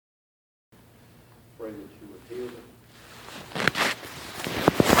pray that you would heal them.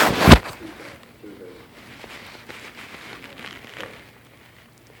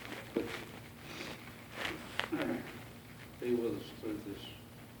 Be with us through this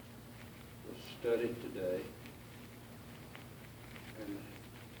study today and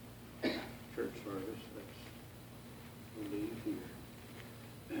church service. Let's leave here.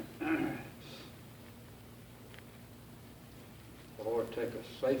 Lord, take us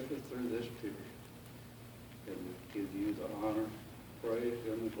safely through this period, and we give you the honor, praise,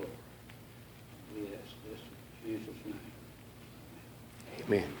 and the glory. We ask this in Jesus' name.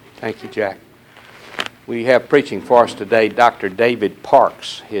 Amen. Thank you, Jack. We have preaching for us today Dr. David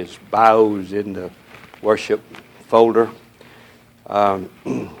Parks. His bio's in the worship folder.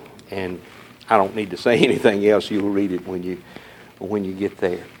 And I don't need to say anything else. You'll read it when you get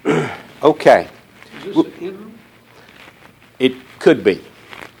there. Okay. Is this an interim? It could be.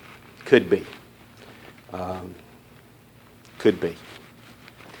 Could be. Could be.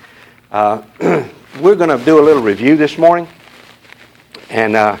 We're going to do a little review this morning.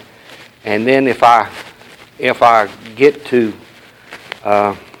 And then if I get to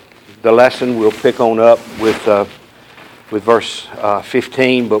the lesson, we'll pick on up with verse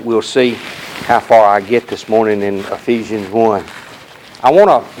 15, but we'll see how far I get this morning in Ephesians 1. I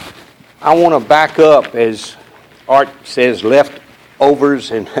want to back up, as Art says,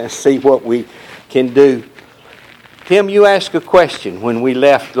 leftovers, and see what we can do. Tim, you asked a question when we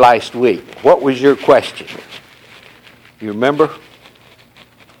left last week. What was your question? You remember?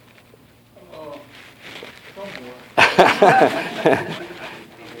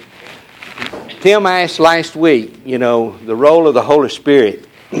 Tim asked last week, the role of the Holy Spirit.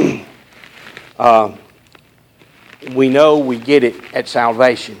 We know we get it at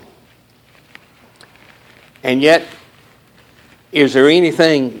salvation. And yet, is there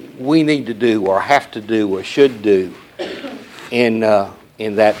anything we need to do or have to do or should do in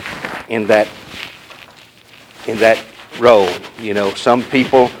that role?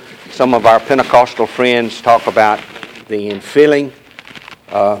 Some of our Pentecostal friends talk about the infilling,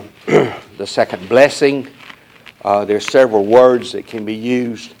 the second blessing. There's several words that can be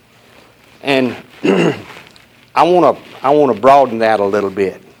used, and I want to broaden that a little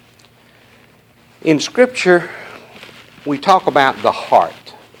bit. In Scripture, we talk about the heart.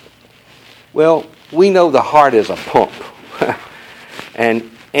 Well, we know the heart is a pump,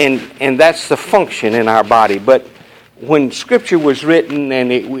 and that's the function in our body. But when Scripture was written,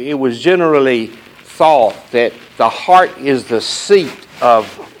 and it was generally thought that the heart is the seat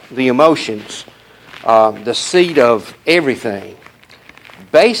of the emotions, the seat of everything.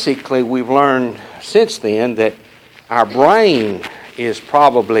 Basically, we've learned since then that our brain is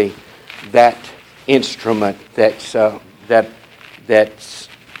probably that instrument that's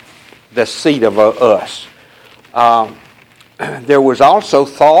the seat of us. There was also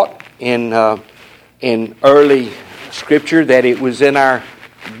thought in early Scripture that it was in our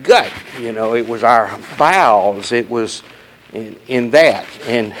gut. It was our bowels. It was in that,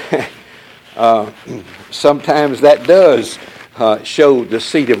 and sometimes that does show the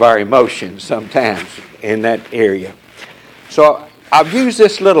seat of our emotions. Sometimes in that area. So I've used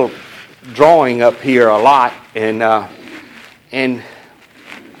this little drawing up here a lot, and I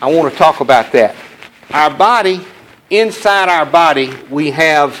want to talk about that. Our body, inside our body, we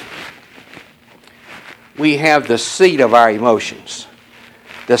have the seat of our emotions,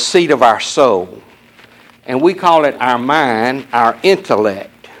 the seat of our soul. And we call it our mind, our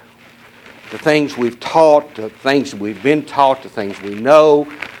intellect. The things we've taught, the things we've been taught, the things we know,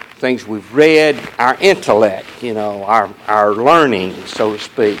 things we've read, our intellect, our learning, so to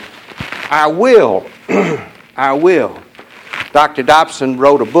speak. Our will, our will. Dr. Dobson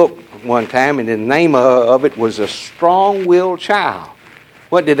wrote a book one time, and the name of it was A Strong-Willed Child.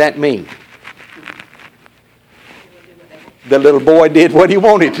 What did that mean? The little boy did what he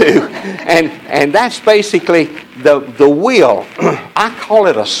wanted to. And that's basically the will. I call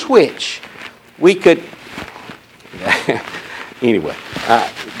it a switch. We could... Anyway,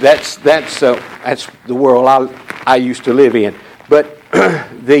 that's the world I used to live in. But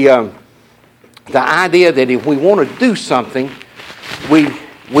the idea that if we want to do something, we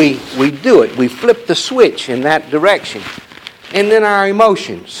do it. We flip the switch in that direction. And then our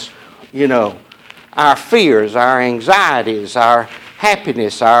emotions, our fears, our anxieties, our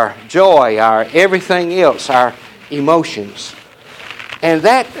happiness, our joy, our everything else, our emotions. And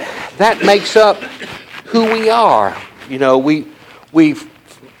that makes up who we are.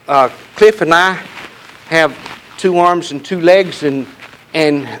 Cliff and I have 2 arms and 2 legs, and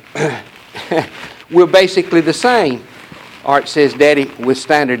we're basically the same. Art says, Daddy, with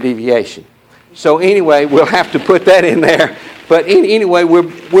standard deviation. So anyway, we'll have to put that in there. But anyway,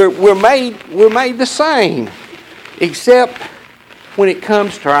 we're made the same, except when it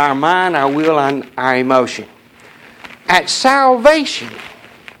comes to our mind, our will, and our emotion. At salvation,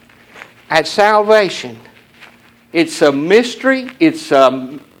 it's a mystery.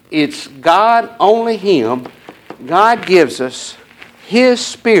 It's God, only Him. God gives us His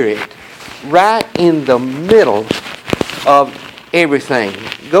Spirit right in the middle of everything.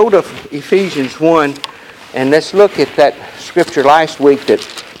 Go to Ephesians 1, and let's look at that scripture last week that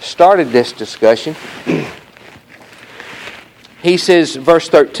started this discussion. He says, verse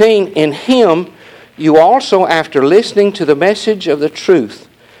 13, "In Him you also, after listening to the message of the truth,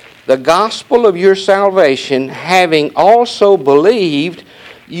 the gospel of your salvation, having also believed,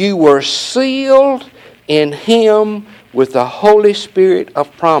 you were sealed in Him with the Holy Spirit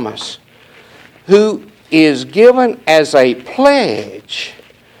of promise, who is given as a pledge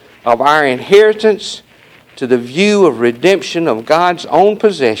of our inheritance to the view of redemption of God's own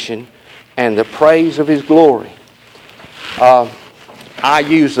possession and the praise of His glory." I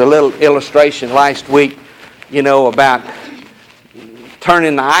used a little illustration last week, about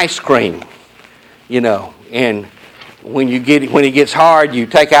turning the ice cream, and when it gets hard, you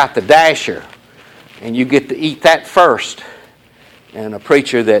take out the dasher, and you get to eat that first. And a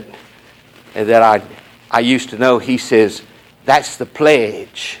preacher that I used to know, he says, that's the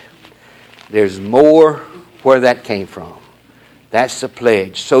pledge. There's more where that came from. That's the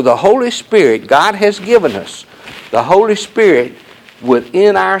pledge. So the Holy Spirit, God has given us the Holy Spirit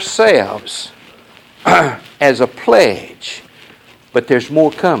within ourselves as a pledge. But there's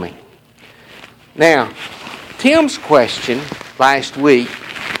more coming. Now, Tim's question last week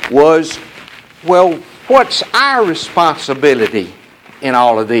was, well, what's our responsibility in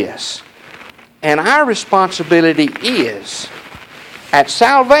all of this? And our responsibility is, at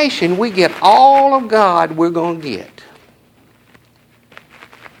salvation, we get all of God we're going to get.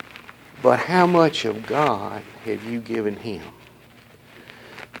 But how much of God have you given Him?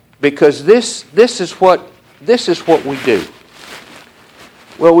 Because this is what we do.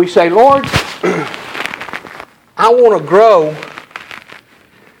 Well, we say, Lord, I want to grow,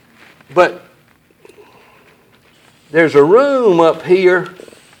 but there's a room up here.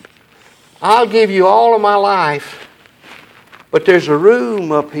 I'll give you all of my life, but there's a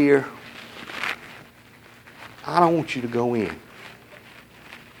room up here. I don't want you to go in.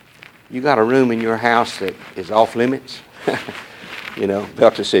 You got a room in your house that is off limits?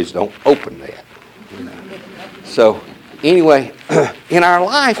 Belcher says, don't open that. So, anyway, in our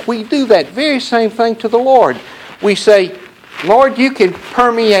life, we do that very same thing to the Lord. We say, Lord, you can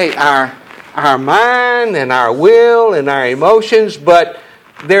permeate our mind and our will and our emotions, but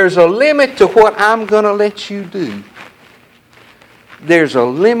there's a limit to what I'm going to let you do. There's a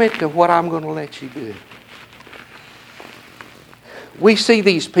limit to what I'm going to let you do. We see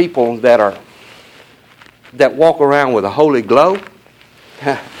these people that walk around with a holy glow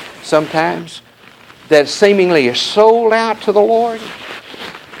sometimes, that seemingly are sold out to the Lord.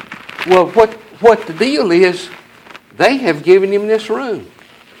 Well, what the deal is, they have given Him this room.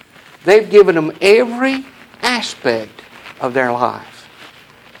 They've given Him every aspect of their life.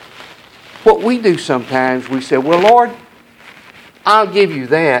 What we do sometimes, we say, well, Lord, I'll give you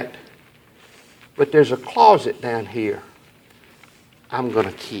that, but there's a closet down here I'm going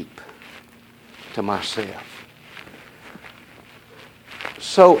to keep to myself.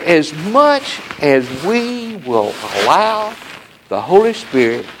 So as much as we will allow the Holy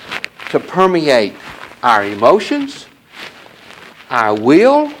Spirit to permeate our emotions, our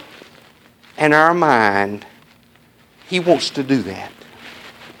will, and our mind, He wants to do that.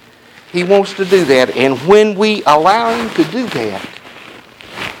 He wants to do that. And when we allow Him to do that,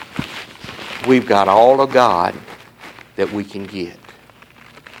 we've got all of God that we can get.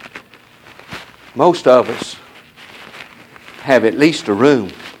 Most of us have at least a room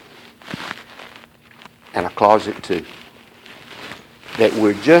and a closet too that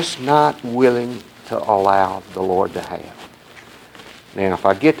we're just not willing to allow the Lord to have. Now, if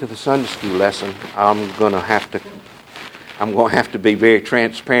I get to the Sunday school lesson, I'm going to have to be very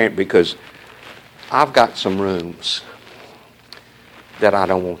transparent, because I've got some rooms that I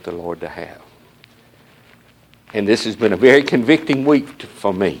don't want the Lord to have. And this has been a very convicting week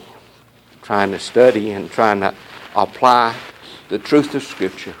for me, trying to study and trying to apply the truth of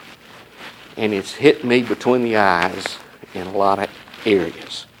Scripture. And it's hit me between the eyes in a lot of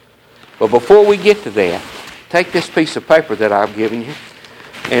areas. But before we get to that, take this piece of paper that I've given you,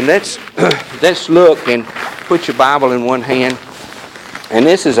 and let's look and put your Bible in one hand. And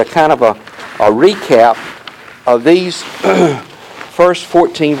this is a kind of a recap of these first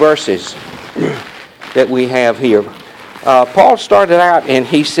 14 verses that we have here. Paul started out and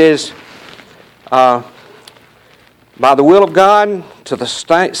he says, by the will of God to the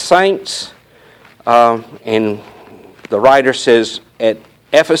saints, and the writer says at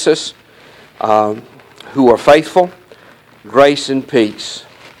Ephesus, who are faithful, grace and peace.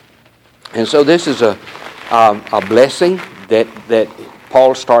 And so this is a blessing that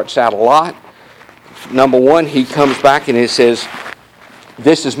Paul starts out a lot. Number one, he comes back and he says,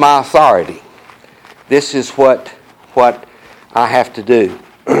 this is my authority. This is what I have to do.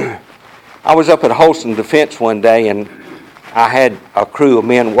 I was up at Holston Defense one day, and I had a crew of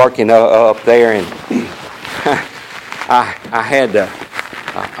men working up there, and I had a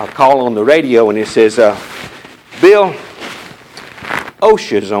call on the radio, and it says, Bill,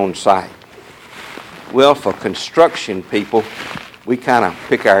 OSHA's on site. Well, for construction people, we kind of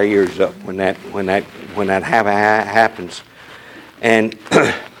pick our ears up when that happens. And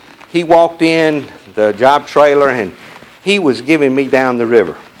he walked in the job trailer, and he was giving me down the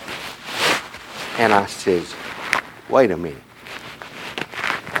river. And I says, wait a minute.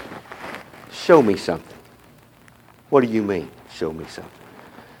 Show me something. What do you mean, show me something?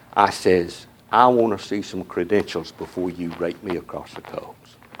 I says, I want to see some credentials before you rake me across the coals.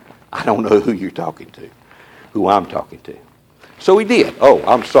 I don't know who you're talking to, who I'm talking to. So he did. Oh,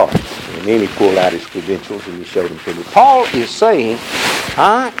 I'm sorry. And then he pulled out his credentials and he showed them to me. Paul is saying,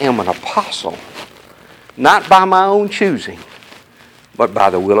 I am an apostle, not by my own choosing, but by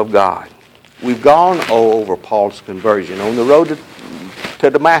the will of God. We've gone over Paul's conversion. On the road to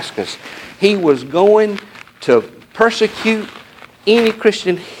Damascus, he was going to persecute any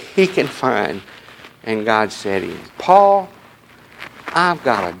Christian he can find. And God said to him, Paul, I've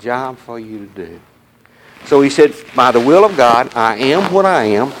got a job for you to do. So he said, by the will of God, I am what I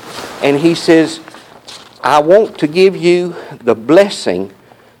am. And he says, I want to give you the blessing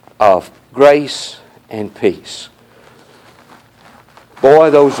of grace and peace.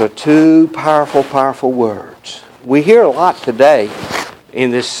 Boy, those are two powerful, powerful words. We hear a lot today in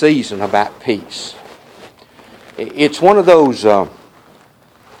this season about peace. It's one of those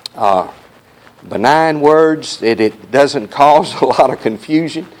benign words that it doesn't cause a lot of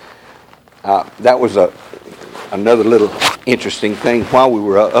confusion. That was another little interesting thing. While we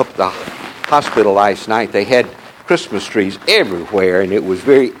were up at the hospital last night, they had Christmas trees everywhere, and it was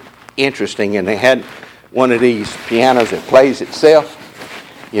very interesting. And they had one of these pianos that plays itself,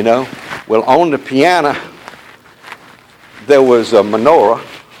 you know. Well, on the piano, there was a menorah.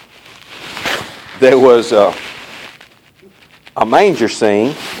 There was a manger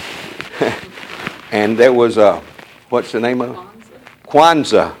scene. And there was a, what's the name of it?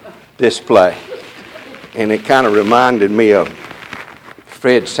 Kwanzaa display. And it kind of reminded me of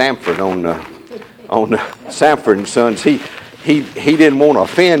Fred Sanford on Sanford and Sons. He didn't want to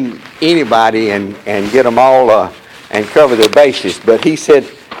offend anybody and get them all and cover their bases. But he said,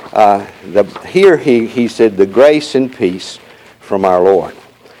 he said, the grace and peace from our Lord.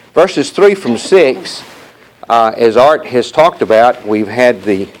 Verses 3 from 6, as Art has talked about, we've had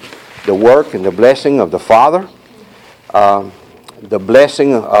the work and the blessing of the Father, the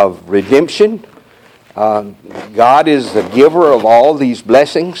blessing of redemption. God is the giver of all these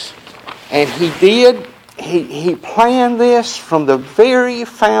blessings, and He planned this from the very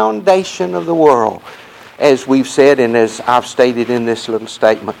foundation of the world, as we've said and as I've stated in this little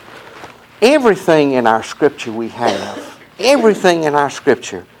statement. Everything in our Scripture everything in our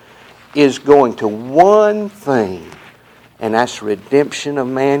Scripture is going to one thing, and that's redemption of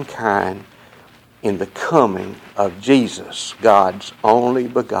mankind in the coming of Jesus, God's only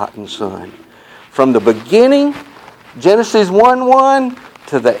begotten Son. From the beginning, Genesis 1:1,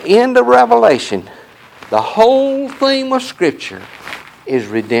 to the end of Revelation, the whole theme of Scripture is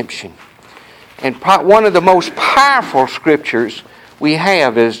redemption. And one of the most powerful Scriptures we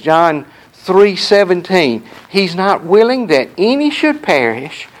have is John 3:17. He's not willing that any should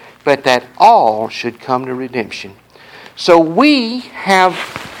perish, but that all should come to redemption. So we have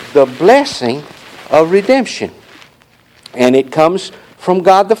the blessing of redemption. And it comes from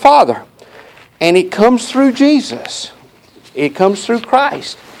God the Father. And it comes through Jesus. It comes through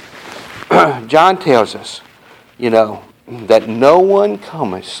Christ. John tells us, that no one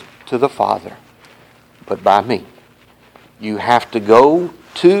cometh to the Father but by me. You have to go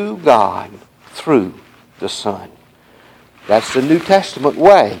to God through the Son. That's the New Testament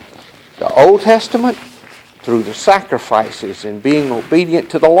way. The Old Testament, through the sacrifices and being obedient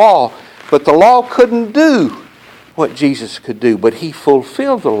to the law. But the law couldn't do what Jesus could do. But He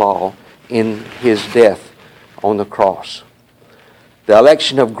fulfilled the law in His death on the cross. The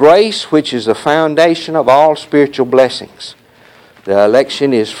election of grace, which is the foundation of all spiritual blessings. The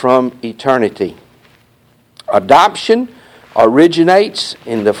election is from eternity. Adoption originates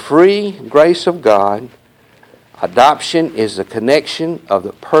in the free grace of God. Adoption is the connection of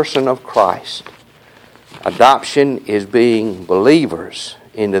the person of Christ. Adoption is being believers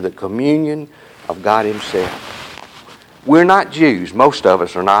into the communion of God Himself. We're not Jews. Most of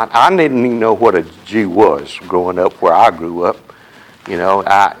us are not. I didn't even know what a Jew was growing up where I grew up. You know,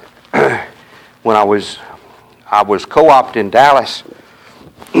 when I was co-opted in Dallas.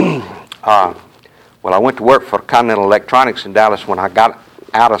 Well, I went to work for Continental Electronics in Dallas when I got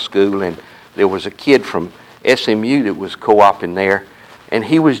out of school, and there was a kid from SMU that was co-oping there, and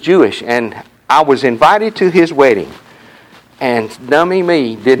he was Jewish, and I was invited to his wedding, and dummy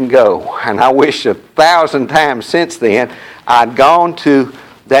me didn't go, and I wish 1,000 times since then I'd gone to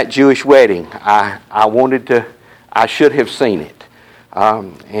that Jewish wedding. I should have seen it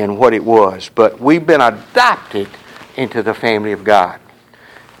and what it was, but we've been adopted into the family of God.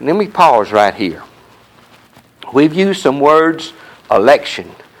 And let me pause right here. We've used some words,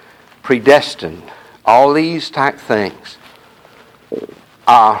 election, predestined, all these type things.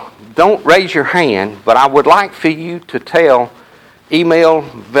 Don't raise your hand, but I would like for you to email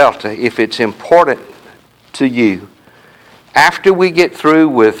Velta if it's important to you. After we get through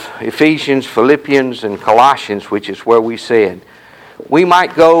with Ephesians, Philippians, and Colossians, which is where we said, we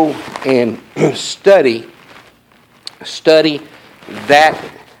might go and study that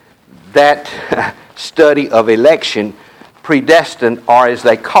study of election, predestined, or as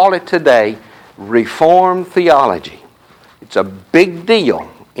they call it today, Reformed theology. It's a big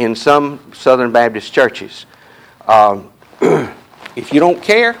deal in some Southern Baptist churches. If you don't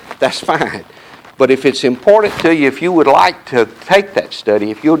care, that's fine. But if it's important to you, if you would like to take that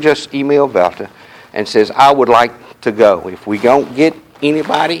study, if you'll just email Velta and says, I would like to go. If we don't get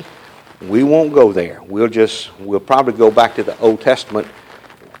anybody, we won't go there. We'll probably go back to the Old Testament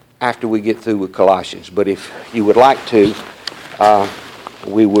after we get through with Colossians. But if you would like to,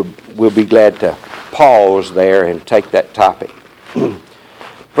 we'll be glad to pause there and take that topic.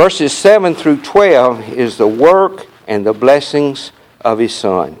 Verses 7 through 12 is the work and the blessings of His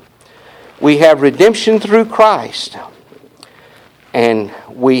Son. We have redemption through Christ, and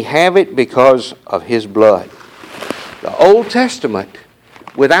we have it because of His blood. The Old Testament,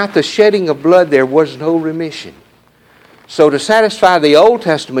 without the shedding of blood, there was no remission. So to satisfy the Old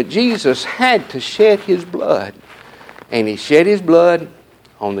Testament, Jesus had to shed His blood. And He shed His blood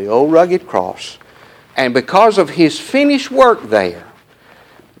on the old rugged cross. And because of His finished work there,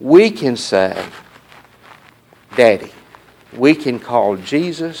 we can say, Daddy. We can call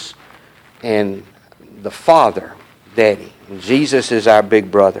Jesus and the Father Daddy. And Jesus is our big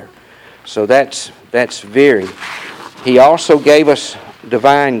brother. So that's very. He also gave us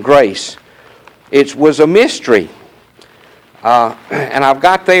divine grace. It was a mystery. And I've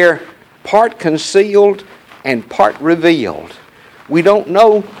got there part concealed and part revealed. We don't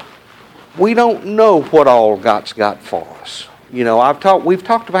know what all God's got for us. You know, we've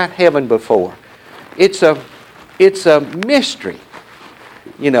talked about heaven before. It's a mystery.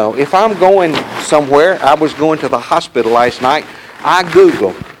 You know, if I'm going somewhere, I was going to the hospital last night. I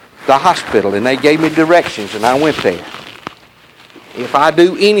Googled the hospital and they gave me directions and I went there. If I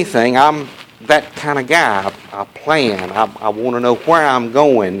do anything, I'm that kind of guy. I plan. I want to know where I'm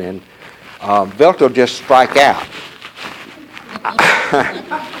going, and Velta will just strike out.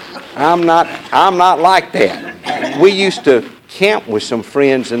 I'm not like that. We used to camp with some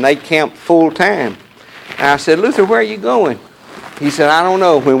friends, and they camped full time. And I said, Luther, where are you going? He said, I don't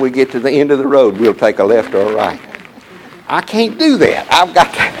know. When we get to the end of the road, we'll take a left or a right. I can't do that. I've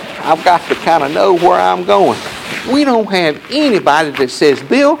got to kind of know where I'm going. We don't have anybody that says,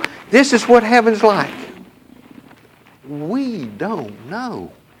 Bill, this is what heaven's like. We don't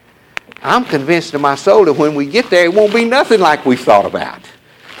know. I'm convinced in my soul that when we get there, it won't be nothing like we thought about.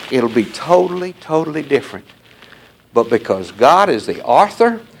 It'll be totally, totally different. But because God is the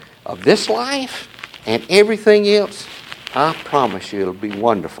author of this life and everything else, I promise you it'll be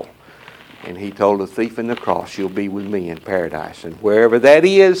wonderful. And He told the thief in the cross, you'll be with me in paradise. And wherever that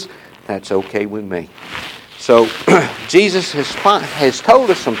is, that's okay with me. So Jesus has told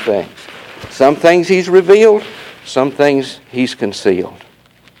us some things. Some things He's revealed, some things He's concealed.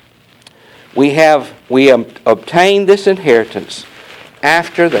 We obtained this inheritance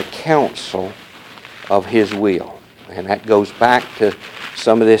after the counsel of His will. And that goes back to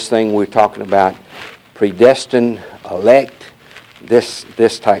some of this thing we're talking about, predestined, elect, this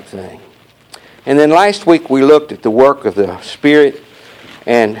type thing. And then last week we looked at the work of the Spirit,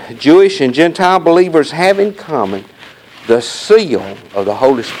 and Jewish and Gentile believers have in common the seal of the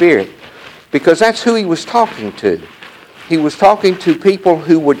Holy Spirit, because that's who He was talking to. he was talking to people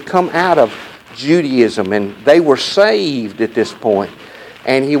who would come out of Judaism, and they were saved at this point.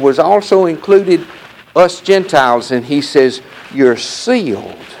 And he was also included us Gentiles, and he says, you're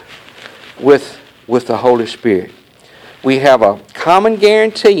sealed with the Holy Spirit. We have a common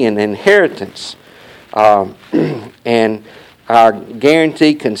guarantee and inheritance, and our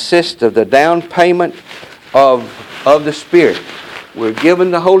guarantee consists of the down payment of the Spirit. We're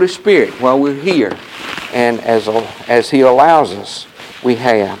given the Holy Spirit while we're here, and as He allows us, we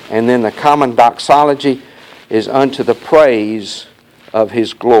have. And then the common doxology is unto the praise of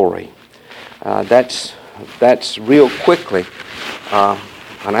His glory. That's real quickly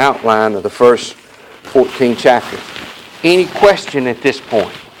an outline of the first 14 chapters. Any question at this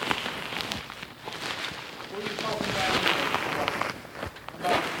point? What are you talking about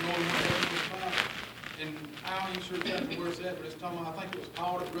knowing what heaven was about? And I ain't sure exactly where it's at, but it's talking about, I think it was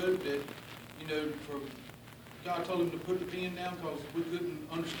Paul that wrote that, for God told him to put the pen down because we couldn't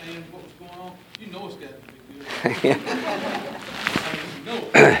understand what was going on. You know it's got to be good. I mean,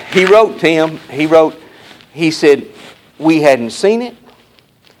 you know. He said, we hadn't seen it,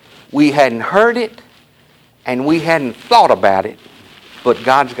 we hadn't heard it, and we hadn't thought about it, but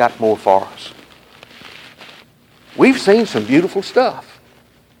God's got more for us. We've seen some beautiful stuff.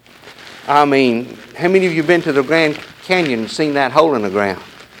 I mean, how many of you have been to the Grand Canyon and seen that hole in the ground?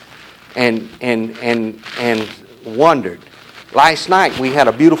 And wondered. Last night we had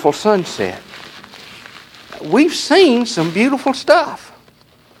a beautiful sunset. We've seen some beautiful stuff.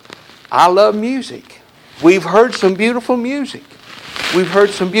 I love music. We've heard some beautiful music. We've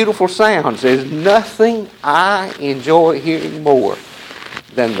heard some beautiful sounds. There's nothing I enjoy hearing more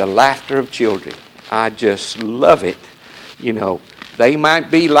than the laughter of children. I just love it. They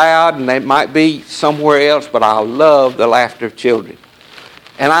might be loud and they might be somewhere else, but I love the laughter of children.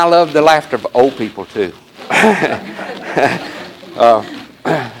 And I love the laughter of old people too.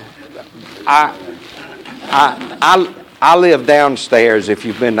 I live downstairs. If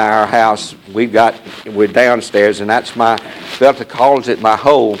you've been to our house, we're downstairs, and that's Velta calls it my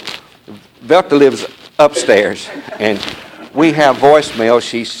hole. Velta lives upstairs, and we have voicemail.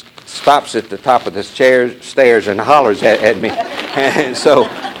 She stops at the top of the stairs and hollers at me. And so,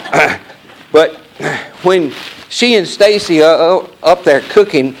 but when she and Stacy are up there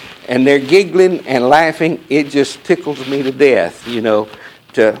cooking and they're giggling and laughing, it just tickles me to death,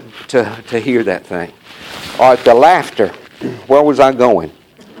 to hear that thing. All right, the laughter. Where was I going?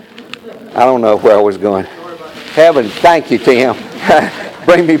 I don't know where I was going. Heaven, thank you, Tim.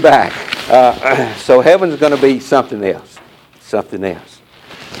 Bring me back. So heaven's going to be something else. Something else.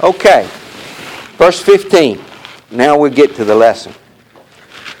 Okay. Verse 15. Now we'll get to the lesson.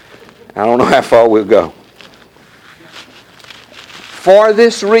 I don't know how far we'll go. For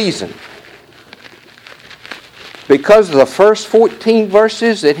this reason, because of the first 14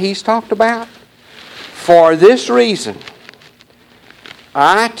 verses that he's talked about, for this reason,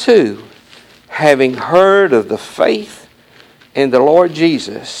 I too, having heard of the faith in the Lord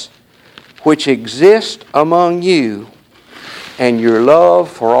Jesus, which exists among you, and your love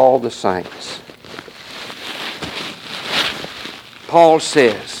for all the saints. Paul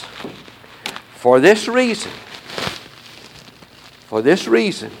says, for this reason,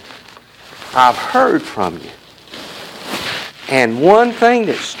 I've heard from you. And one thing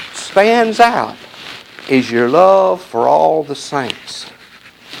that stands out is your love for all the saints.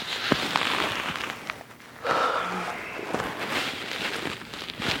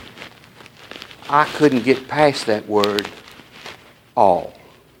 I couldn't get past that word, all.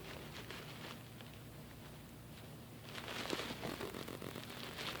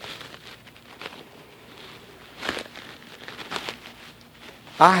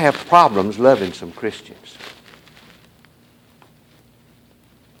 I have problems loving some Christians.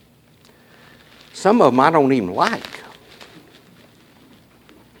 Some of them I don't even like.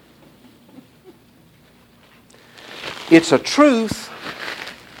 It's a truth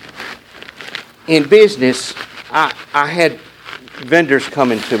in business. I had vendors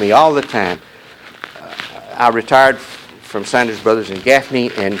coming to me all the time. I retired from Sanders Brothers in Gaffney,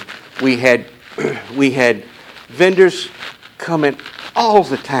 and we had vendors coming all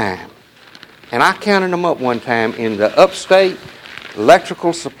the time. And I counted them up one time. In the upstate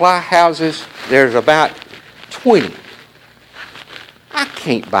electrical supply houses, there's about 20. I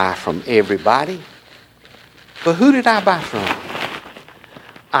can't buy from everybody. But who did I buy from?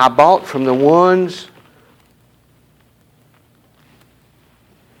 I bought from the ones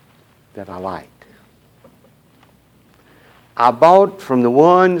that I liked. I bought from the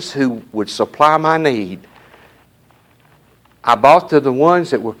ones who would supply my need. I bought to the ones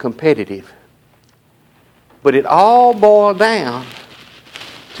that were competitive. But it all boiled down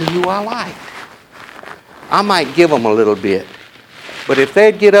to who I like. I might give them a little bit. But if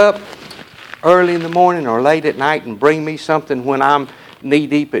they'd get up early in the morning or late at night and bring me something when I'm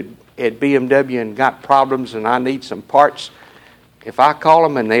knee-deep at BMW and got problems and I need some parts, if I call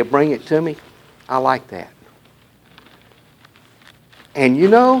them and they bring it to me, I like that. And you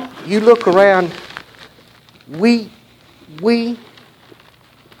know, you look around,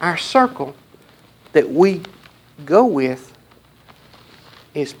 our circle that we go with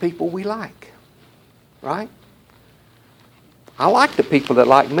is people we like, right? I like the people that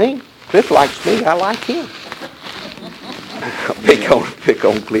like me. Cliff likes me, I like him. pick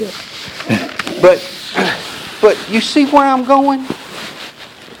on Cliff. But you see where I'm going?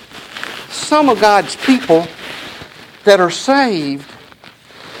 Some of God's people that are saved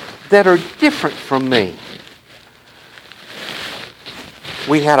that are different from me.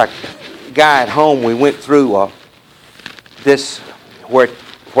 We had a guy at home, we went through this where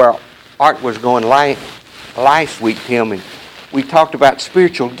Art was going last week, Tim, and we talked about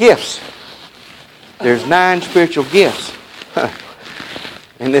spiritual gifts. There's 9 spiritual gifts.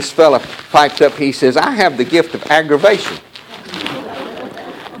 And this fella piped up, he says, I have the gift of aggravation.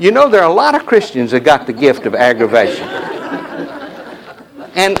 You know, there are a lot of Christians that got the gift of aggravation.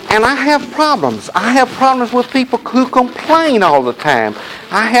 And I have problems. I have problems with people who complain all the time.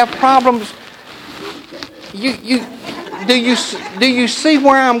 I have problems. Do you see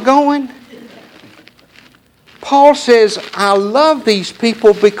where I'm going? Paul says, I love these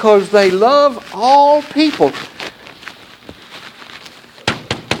people because they love all people.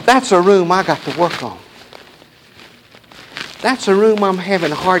 That's a room I got to work on. That's a room I'm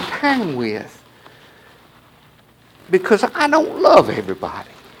having a hard time with. Because I don't love everybody.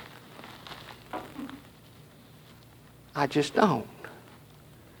 I just don't.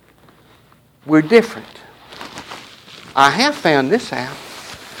 We're different. I have found this out,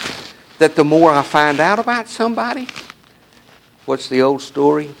 that the more I find out about somebody, what's the old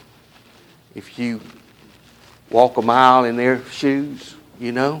story? If you walk a mile in their shoes,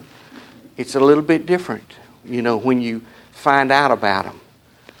 you know, it's a little bit different, you know, when you find out about them.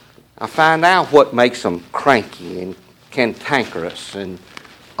 I find out what makes them cranky and cantankerous and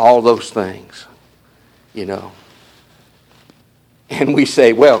all those things, you know. And we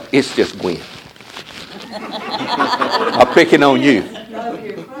say, well, it's just Gwen. I'm picking on you. No,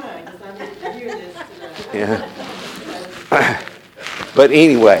 you're fine, because I need to hear this today. Yeah. But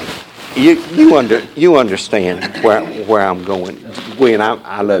anyway, you understand where I'm going. Gwen,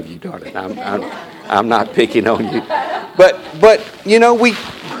 I love you, darling. I'm not picking on you. But you know,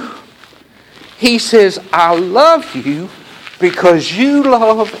 he says, I love you because you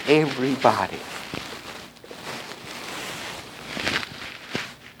love everybody.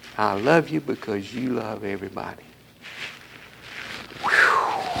 I love you because you love everybody. Whew.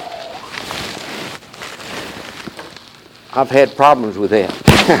 I've had problems with that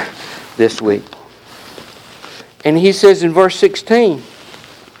this week. And he says in verse 16,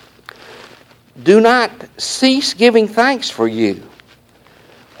 do not cease giving thanks for you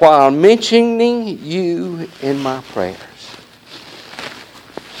while mentioning you in my prayers.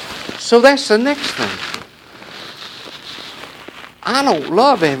 So that's the next thing. I don't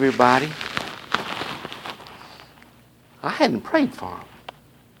love everybody. I hadn't prayed for them.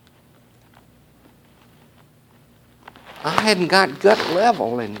 I hadn't got gut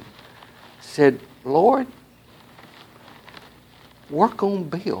level and said, Lord, work on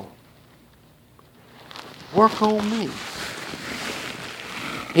Bill. Work on me.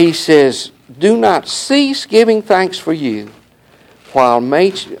 He says, do not cease giving thanks for you while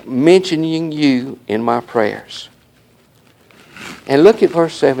mentioning you in my prayers. And look at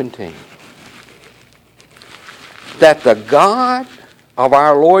verse 17. That the God of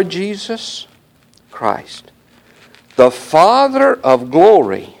our Lord Jesus Christ, the Father of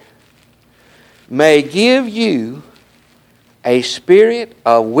glory, may give you a spirit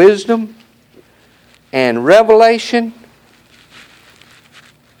of wisdom and revelation.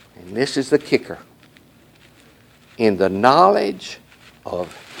 And this is the kicker. In the knowledge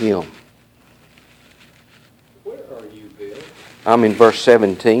of Him. Where are you, Bill? I'm in verse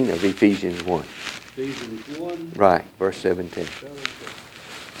 17 of Ephesians 1. Ephesians 1. Right, verse 17.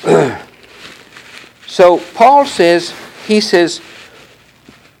 So Paul says, he says,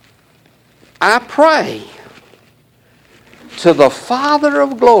 I pray to the Father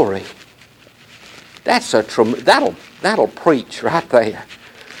of glory. That'll preach right there.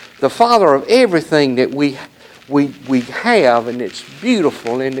 The Father of everything that we have, and it's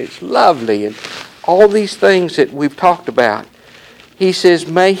beautiful and it's lovely and all these things that we've talked about. He says,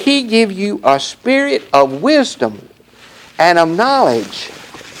 may He give you a spirit of wisdom and of knowledge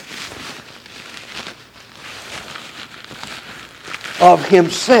of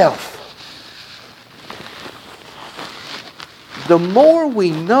Himself. The more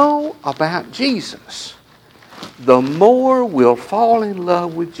we know about Jesus, the more we'll fall in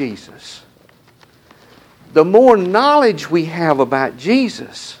love with Jesus. The more knowledge we have about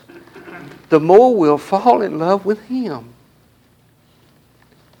Jesus, the more we'll fall in love with Him.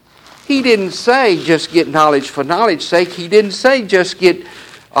 He didn't say just get knowledge for knowledge's sake. He didn't say just get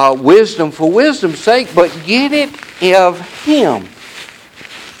wisdom for wisdom's sake, but get it of Him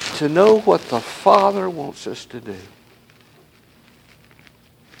to know what the Father wants us to do.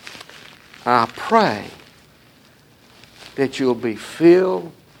 I pray that you'll be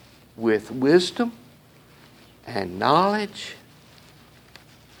filled with wisdom and knowledge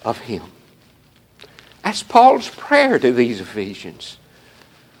of Him. That's Paul's prayer to these Ephesians.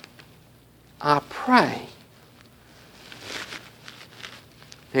 I pray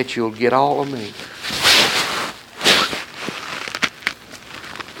that you'll get all of me.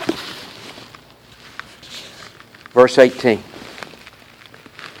 Verse 18.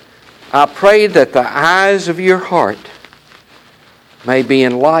 I pray that the eyes of your heart may be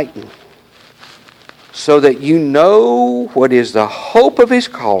enlightened, so that you know what is the hope of His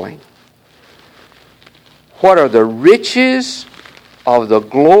calling, what are the riches of the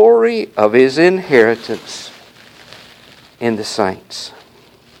glory of His inheritance in the saints.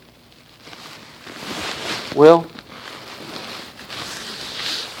 Well,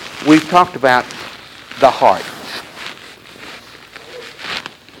 we've talked about the heart.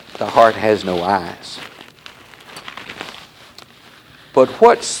 The heart has no eyes. But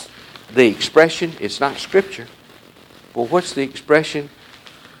what's the expression? It's not Scripture. But what's the expression?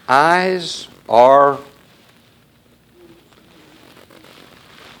 Eyes are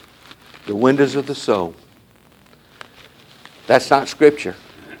the windows of the soul. That's not Scripture,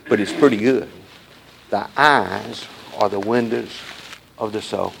 but it's pretty good. The eyes are the windows of the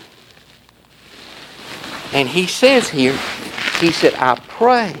soul. And he says here, he said, I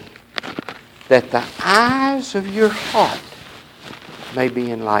pray that the eyes of your heart may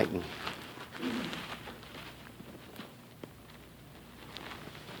be enlightened.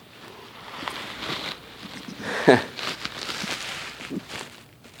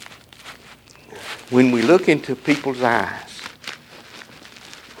 When we look into people's eyes,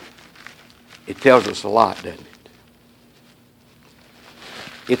 it tells us a lot, doesn't it?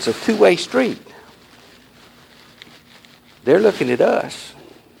 It's a two-way street. They're looking at us.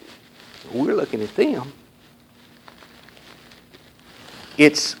 We're looking at them.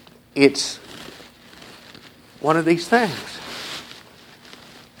 It's one of these things.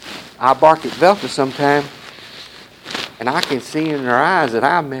 I bark at Velta sometime, and I can see in her eyes that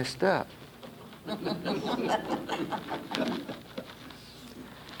I messed up.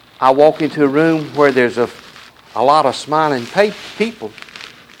 I walk into a room where there's a lot of smiling people.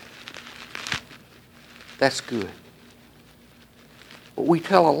 That's good. But we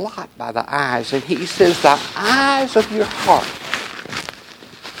tell a lot by the eyes. And he says the eyes of your heart,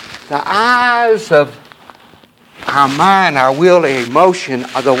 the eyes of our mind, our will, our emotion,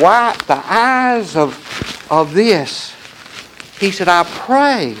 are the eyes of this. He said, I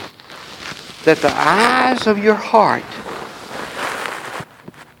pray that the eyes of your heart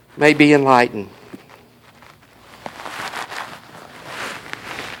may be enlightened.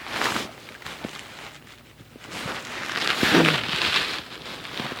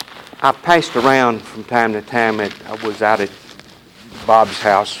 I passed around from time to time. I was out at Bob's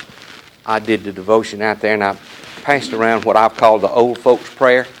house. I did the devotion out there, and I passed around what I've called the old folks'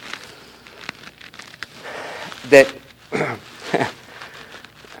 prayer. That,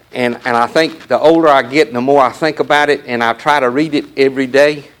 and I think the older I get, the more I think about it, and I try to read it every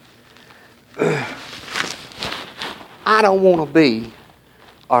day. I don't want to be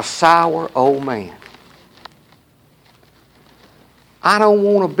a sour old man. I don't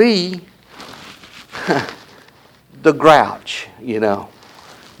want to be the grouch, you know.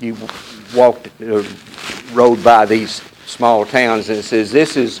 You rode by these small towns and it says,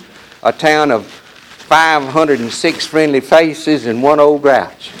 this is a town of 506 friendly faces and one old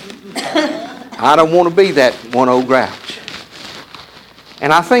grouch. I don't want to be that one old grouch.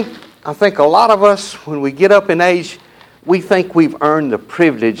 And I think a lot of us, when we get up in age, we think we've earned the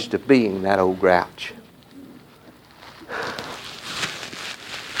privilege to being that old grouch.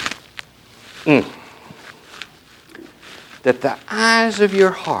 That the eyes of your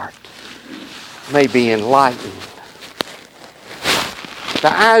heart may be enlightened.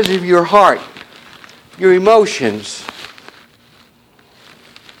 The eyes of your heart, your emotions,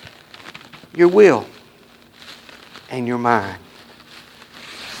 your will and your mind.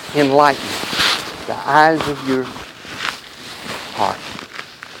 Enlighten the eyes of your heart.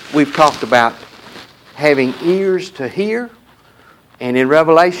 We've talked about having ears to hear. And in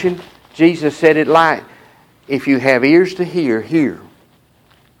Revelation, Jesus said it like, if you have ears to hear, hear.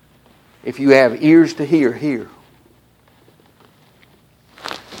 If you have ears to hear, hear.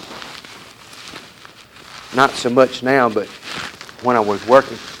 Not so much now, but when I was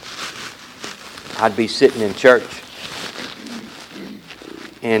working, I'd be sitting in church.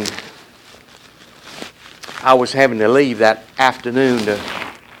 And I was having to leave that afternoon to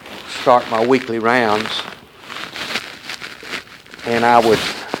start my weekly rounds. And I would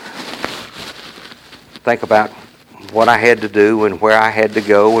think about what I had to do and where I had to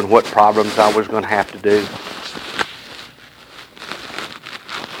go and what problems I was going to have to do.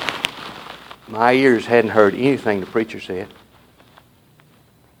 My ears hadn't heard anything the preacher said.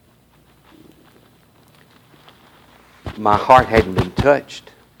 My heart hadn't been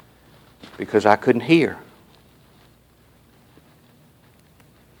touched because I couldn't hear.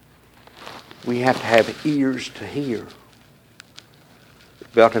 We have to have ears to hear.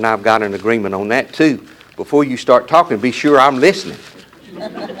 Belt and I have got an agreement on that too. Before you start talking, be sure I'm listening.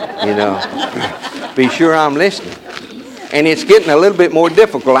 You know, be sure I'm listening. And it's getting a little bit more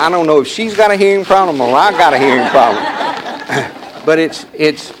difficult. I don't know if she's got a hearing problem or I got a hearing problem. But it's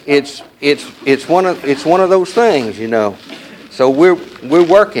one of those things, you know. So we're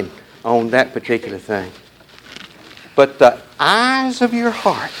working on that particular thing. But the eyes of your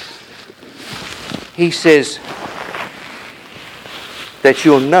heart, he says, that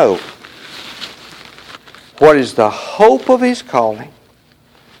you'll know what is the hope of his calling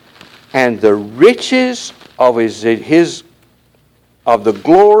and the riches of of the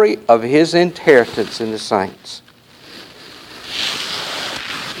glory of his inheritance in the saints.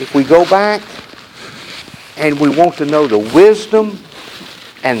 If we go back and we want to know the wisdom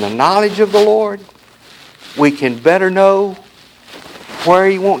and the knowledge of the Lord, we can better know where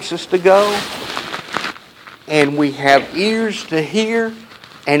he wants us to go. And we have ears to hear,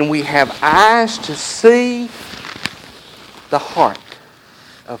 and we have eyes to see the heart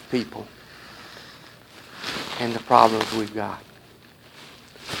of people and the problems we've got.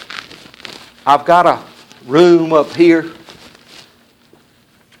 I've got a room up here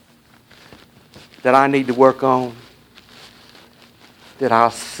that I need to work on, that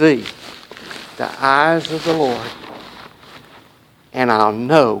I'll see the eyes of the Lord, and I'll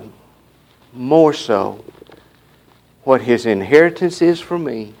know more so what his inheritance is for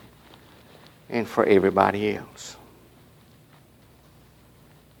me and for everybody else.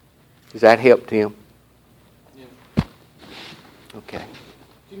 Does that help, Tim? Yeah. Okay.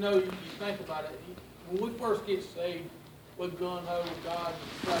 You know, you think about it. When we first get saved, we're gung-ho with God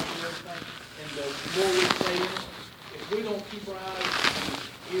and everything. And the more we say, if we don't keep our eyes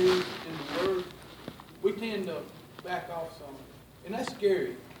and ears in the Word, we tend to back off some. And that's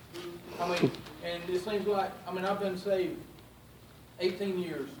scary. I mean, and it seems like, I've been saved 18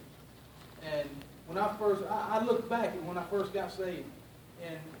 years. And when I look back at when I first got saved.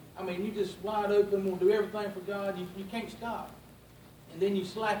 And, you just wide open, want to do everything for God. You can't stop. And then you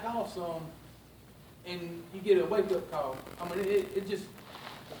slack off some, and you get a wake-up call. It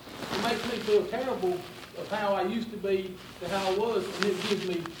makes me feel terrible of how I used to be to how I was, and it gives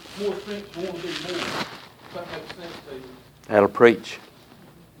me more strength to want to do more. If that makes sense to you. That'll preach.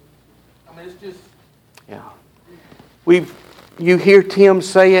 It's just... Yeah. You hear Tim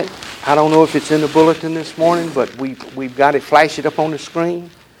say it. I don't know if it's in the bulletin this morning, but we've got it, flash it up on the screen.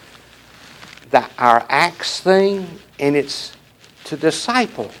 Our Acts thing, and it's to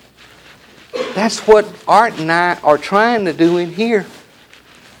disciple. That's what Art and I are trying to do in here.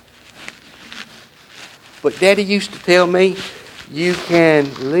 But Daddy used to tell me, you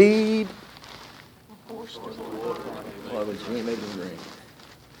can lead.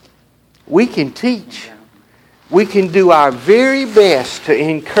 We can teach. We can do our very best to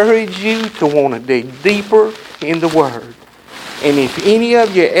encourage you to want to dig deeper in the Word. And if any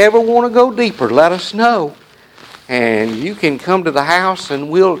of you ever want to go deeper, let us know. And you can come to the house and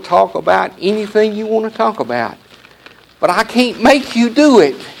we'll talk about anything you want to talk about. But I can't make you do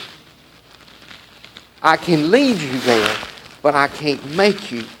it. I can lead you there, but I can't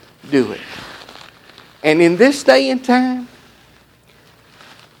make you do it. And in this day and time,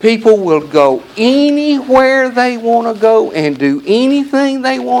 people will go anywhere they want to go and do anything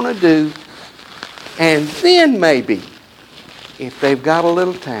they want to do. And then maybe, if they've got a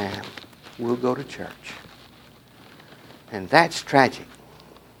little time, we'll go to church. And that's tragic.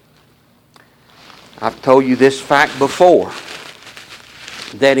 I've told you this fact before,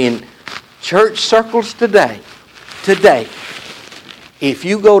 that in Church circles today, if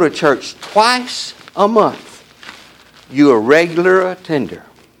you go to church twice a month, you're a regular attender.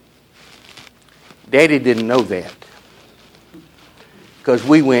 Daddy didn't know that, because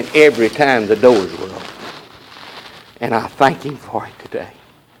we went every time the doors were open. And I thank Him for it today.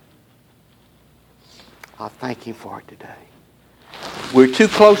 I thank Him for it today. We're too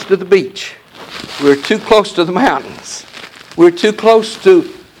close to the beach. We're too close to the mountains. We're too close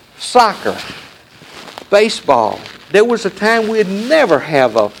to soccer, baseball. There was a time we'd never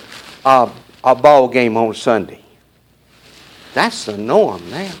have a ball game on Sunday. That's the norm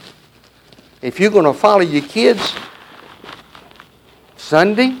now. If you're going to follow your kids,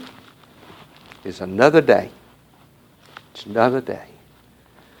 Sunday is another day. It's another day.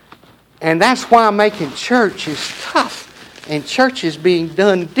 And that's why making church is tough. And church is being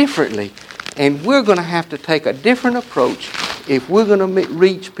done differently. And we're going to have to take a different approach if we're going to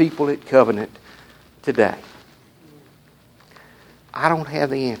reach people at Covenant today. I don't have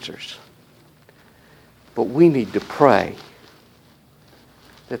the answers. But we need to pray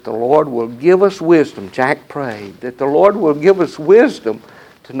that the Lord will give us wisdom. Jack prayed that the Lord will give us wisdom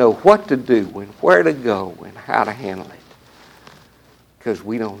to know what to do and where to go and how to handle it. Because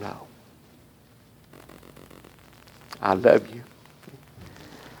we don't know. I love you.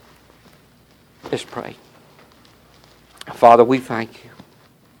 Let's pray. Father, we thank you.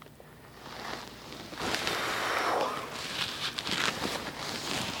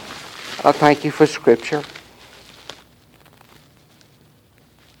 I thank you for Scripture.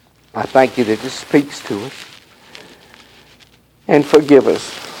 I thank you that it speaks to us. And forgive us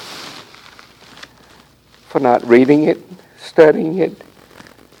for not reading it, studying it,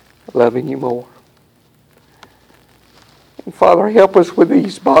 loving you more. And Father, help us with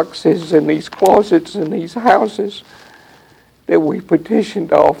these boxes and these closets and these houses that we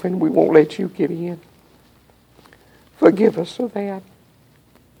petitioned off and we won't let you get in. Forgive us of that.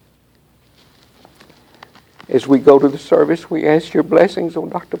 As we go to the service, we ask your blessings on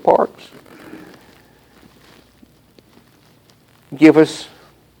Dr. Parks. Give us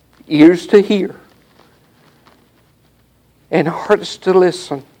ears to hear and hearts to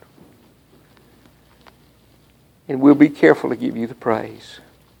listen. And we'll be careful to give you the praise.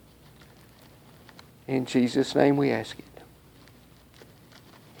 In Jesus' name we ask it.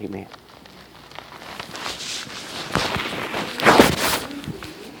 Amen.